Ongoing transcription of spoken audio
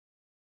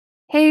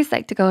Hey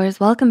Psych2Goers,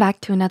 welcome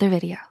back to another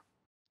video.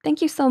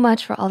 Thank you so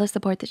much for all the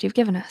support that you've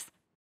given us.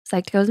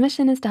 Psych2Go's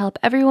mission is to help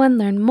everyone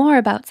learn more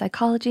about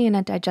psychology in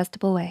a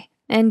digestible way,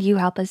 and you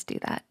help us do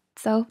that.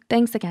 So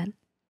thanks again.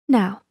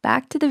 Now,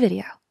 back to the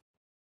video.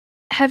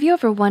 Have you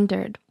ever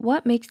wondered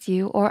what makes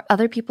you or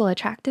other people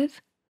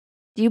attractive?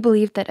 Do you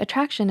believe that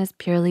attraction is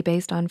purely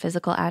based on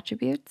physical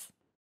attributes?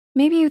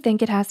 Maybe you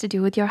think it has to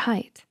do with your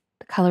height,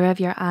 the color of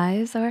your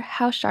eyes, or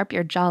how sharp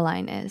your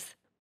jawline is.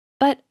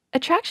 But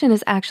attraction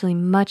is actually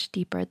much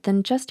deeper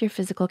than just your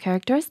physical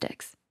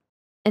characteristics.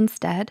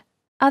 Instead,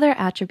 other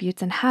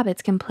attributes and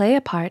habits can play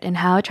a part in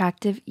how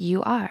attractive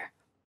you are.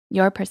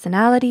 Your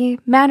personality,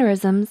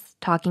 mannerisms,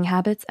 talking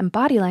habits, and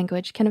body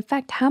language can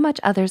affect how much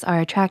others are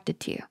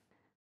attracted to you.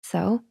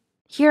 So,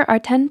 here are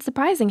 10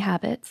 surprising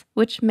habits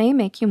which may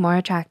make you more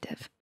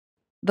attractive.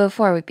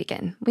 Before we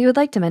begin, we would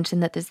like to mention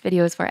that this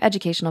video is for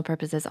educational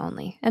purposes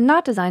only and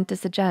not designed to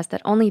suggest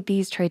that only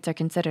these traits are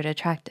considered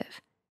attractive.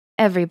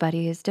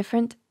 Everybody is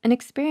different and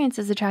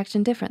experiences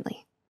attraction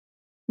differently.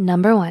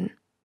 Number 1,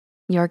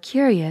 you're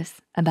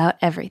curious about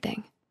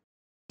everything.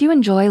 Do you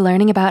enjoy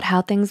learning about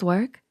how things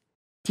work?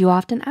 Do you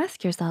often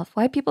ask yourself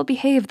why people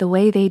behave the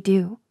way they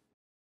do?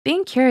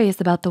 Being curious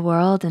about the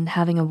world and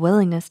having a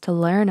willingness to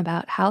learn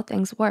about how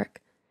things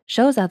work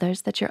shows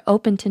others that you're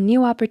open to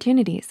new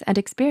opportunities and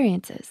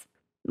experiences,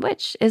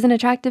 which is an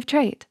attractive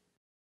trait.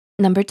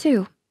 Number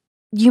 2,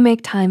 you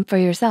make time for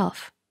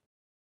yourself.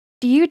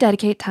 Do you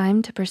dedicate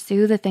time to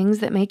pursue the things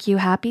that make you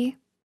happy?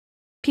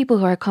 People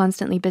who are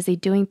constantly busy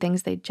doing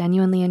things they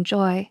genuinely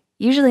enjoy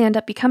usually end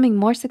up becoming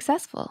more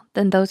successful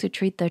than those who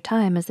treat their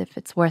time as if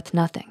it's worth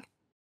nothing.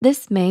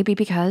 This may be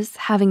because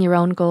having your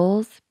own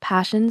goals,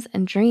 passions,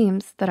 and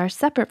dreams that are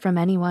separate from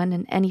anyone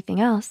and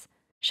anything else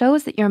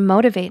shows that you're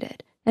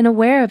motivated and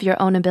aware of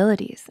your own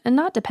abilities and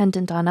not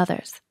dependent on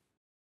others.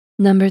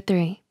 Number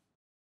 3,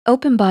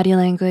 open body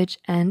language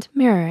and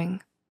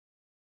mirroring.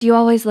 Do you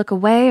always look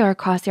away or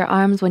cross your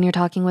arms when you're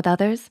talking with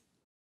others?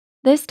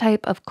 This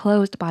type of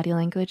closed body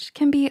language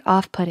can be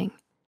off-putting.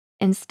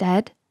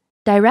 Instead,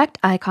 direct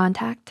eye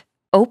contact,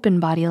 open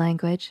body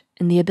language,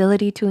 and the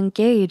ability to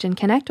engage and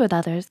connect with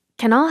others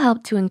can all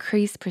help to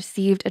increase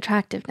perceived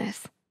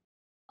attractiveness.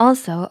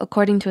 Also,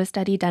 according to a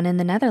study done in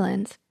the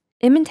Netherlands,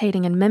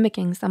 imitating and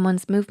mimicking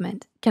someone's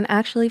movement can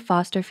actually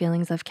foster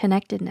feelings of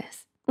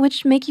connectedness,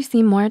 which make you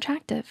seem more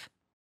attractive.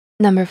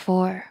 Number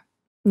 4,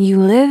 you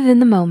live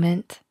in the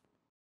moment.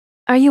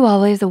 Are you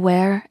always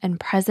aware and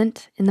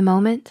present in the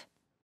moment?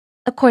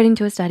 According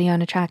to a study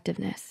on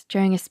attractiveness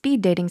during a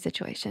speed dating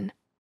situation,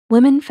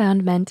 women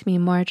found men to be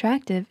more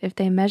attractive if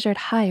they measured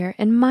higher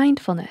in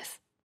mindfulness.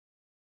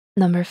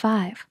 Number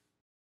 5,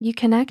 you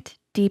connect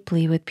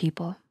deeply with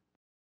people.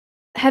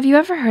 Have you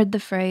ever heard the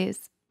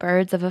phrase,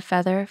 birds of a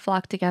feather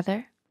flock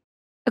together?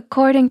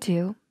 According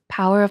to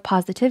Power of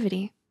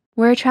Positivity,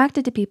 we're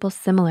attracted to people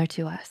similar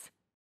to us.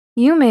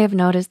 You may have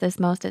noticed this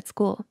most at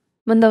school,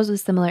 when those with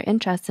similar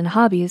interests and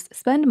hobbies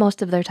spend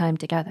most of their time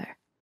together.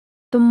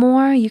 The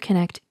more you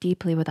connect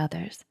deeply with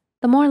others,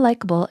 the more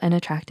likable and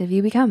attractive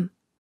you become.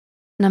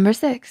 Number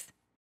 6,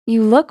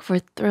 you look for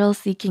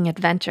thrill-seeking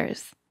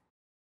adventures.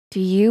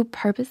 Do you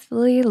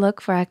purposefully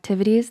look for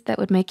activities that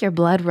would make your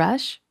blood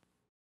rush?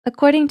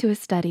 According to a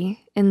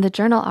study in the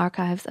Journal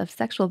Archives of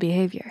Sexual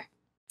Behavior,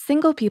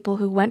 single people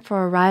who went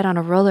for a ride on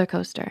a roller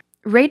coaster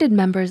rated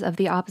members of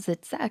the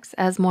opposite sex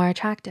as more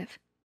attractive.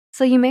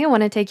 So you may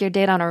wanna take your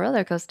date on a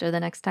roller coaster the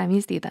next time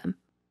you see them.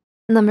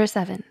 Number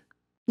 7,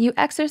 you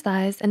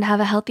exercise and have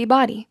a healthy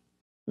body.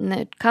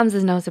 It comes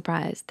as no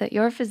surprise that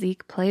your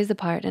physique plays a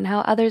part in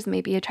how others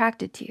may be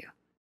attracted to you.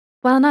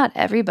 While not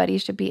everybody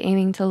should be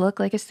aiming to look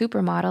like a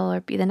supermodel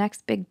or be the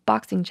next big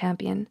boxing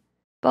champion,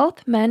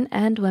 both men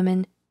and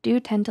women do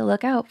tend to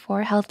look out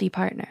for healthy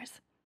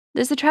partners.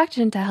 This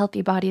attraction to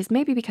healthy bodies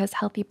may be because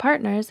healthy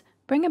partners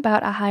bring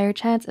about a higher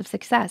chance of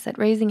success at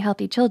raising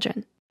healthy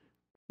children.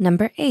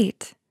 Number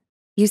 8,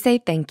 you say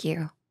thank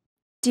you.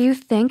 Do you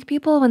thank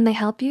people when they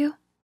help you?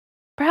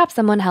 Perhaps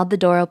someone held the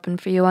door open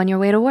for you on your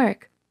way to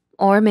work,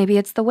 or maybe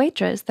it's the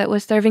waitress that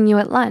was serving you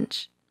at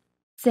lunch.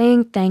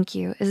 Saying thank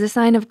you is a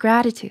sign of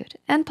gratitude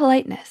and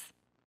politeness.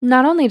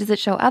 Not only does it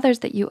show others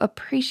that you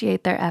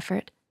appreciate their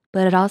effort,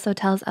 but it also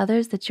tells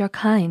others that you're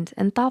kind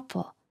and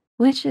thoughtful,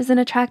 which is an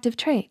attractive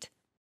trait.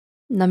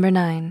 Number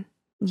 9,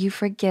 you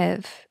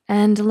forgive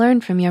and learn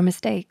from your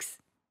mistakes.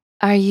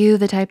 Are you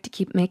the type to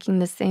keep making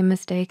the same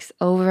mistakes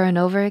over and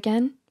over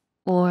again?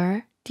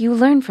 Or do you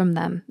learn from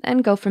them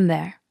and go from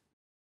there?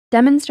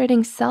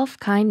 Demonstrating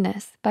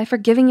self-kindness by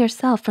forgiving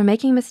yourself for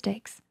making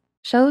mistakes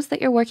shows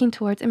that you're working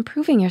towards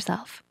improving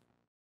yourself.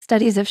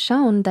 Studies have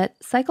shown that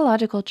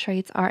psychological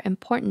traits are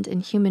important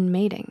in human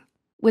mating,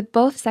 with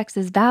both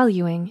sexes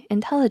valuing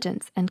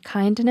intelligence and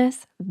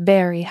kindness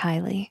very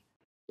highly.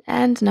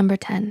 And number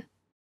 10,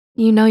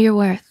 you know your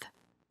worth.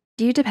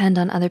 Do you depend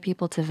on other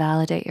people to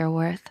validate your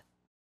worth?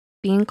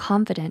 Being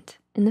confident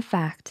in the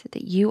fact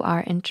that you are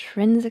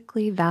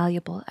intrinsically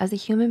valuable as a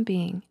human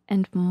being,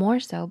 and more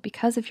so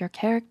because of your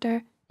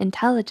character,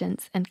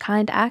 intelligence, and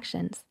kind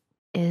actions,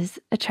 is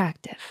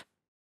attractive.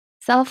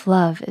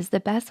 Self-love is the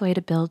best way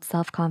to build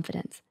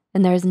self-confidence,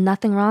 and there is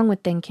nothing wrong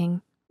with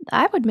thinking,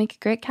 I would make a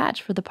great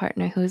catch for the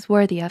partner who is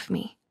worthy of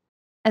me.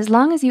 As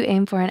long as you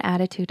aim for an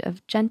attitude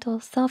of gentle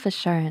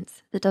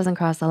self-assurance that doesn't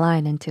cross the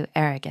line into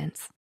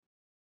arrogance.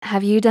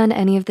 Have you done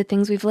any of the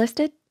things we've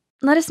listed?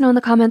 Let us know in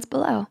the comments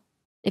below.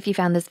 If you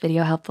found this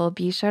video helpful,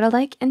 be sure to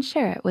like and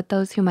share it with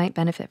those who might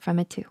benefit from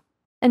it too.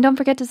 And don't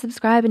forget to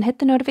subscribe and hit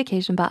the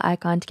notification bell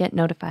icon to get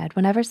notified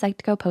whenever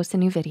Psych2Go posts a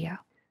new video.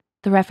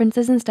 The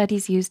references and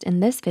studies used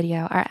in this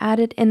video are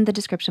added in the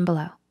description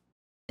below.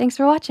 Thanks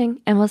for watching,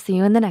 and we'll see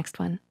you in the next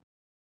one.